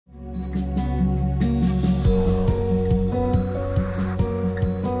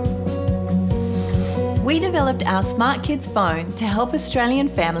We developed our SmartKids Phone to help Australian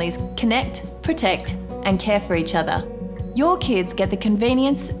families connect, protect and care for each other. Your kids get the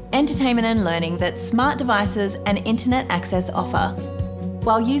convenience, entertainment and learning that smart devices and internet access offer,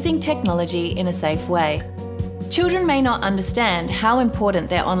 while using technology in a safe way. Children may not understand how important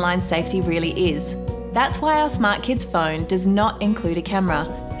their online safety really is. That's why our SmartKids Phone does not include a camera,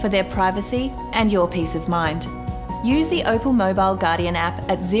 for their privacy and your peace of mind. Use the Opel Mobile Guardian app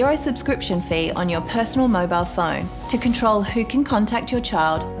at zero subscription fee on your personal mobile phone to control who can contact your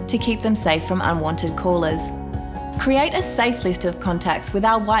child to keep them safe from unwanted callers. Create a safe list of contacts with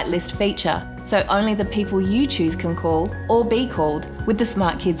our whitelist feature, so only the people you choose can call or be called with the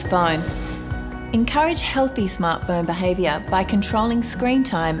SmartKids Phone. Encourage healthy smartphone behaviour by controlling screen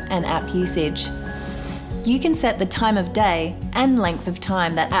time and app usage. You can set the time of day and length of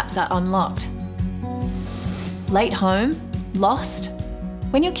time that apps are unlocked. Late home? Lost?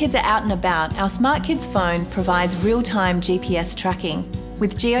 When your kids are out and about, our SmartKids Phone provides real-time GPS tracking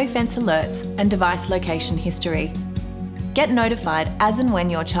with geofence alerts and device location history. Get notified as and when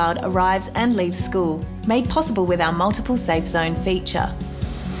your child arrives and leaves school, made possible with our multiple safe zone feature.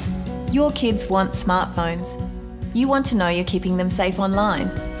 Your kids want smartphones. You want to know you're keeping them safe online.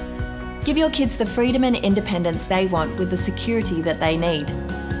 Give your kids the freedom and independence they want with the security that they need.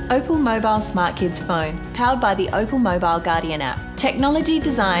 Opel Mobile SmartKids Phone, powered by the Opel Mobile Guardian app. Technology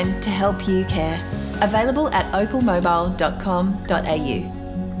designed to help you care. Available at opelmobile.com.au.